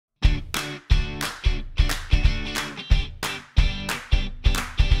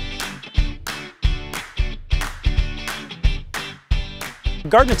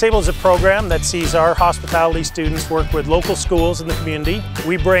Garden2Table is a program that sees our hospitality students work with local schools in the community.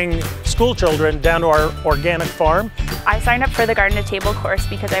 We bring school children down to our organic farm. I signed up for the Garden2Table course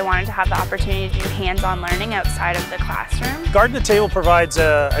because I wanted to have the opportunity to do hands-on learning outside of the classroom. Garden2Table provides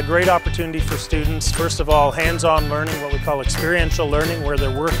a great opportunity for students. First of all, hands-on learning, what we call experiential learning, where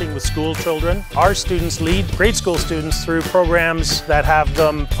they're working with school children. Our students lead grade school students through programs that have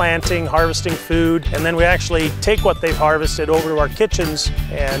them planting, harvesting food, and then we actually take what they've harvested over to our kitchens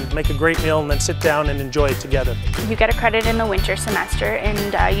and make a great meal and then sit down and enjoy it together. You get a credit in the winter semester and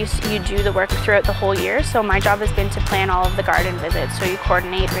you do the work throughout the whole year. So my job has been to plan all of the garden visits. So you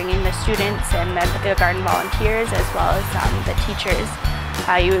coordinate bringing the students and the garden volunteers as well as the teachers.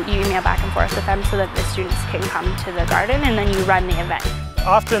 You email back and forth with them so that the students can come to the garden and then you run the event.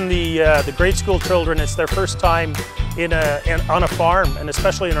 Often the grade school children, it's their first time on a farm, and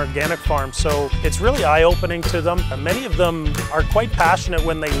especially an organic farm, so it's really eye-opening to them. Many of them are quite passionate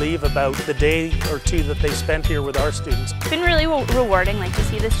when they leave about the day or two that they spent here with our students. It's been really rewarding, like to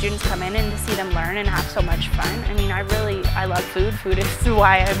see the students come in and to see them learn and have so much fun. I mean, I love food. Food is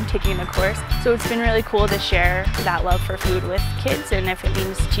why I'm taking the course. So it's been really cool to share that love for food with kids, and if it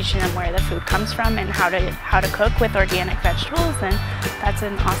means teaching them where the food comes from and how to cook with organic vegetables, then that's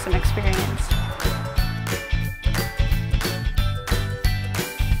an awesome experience.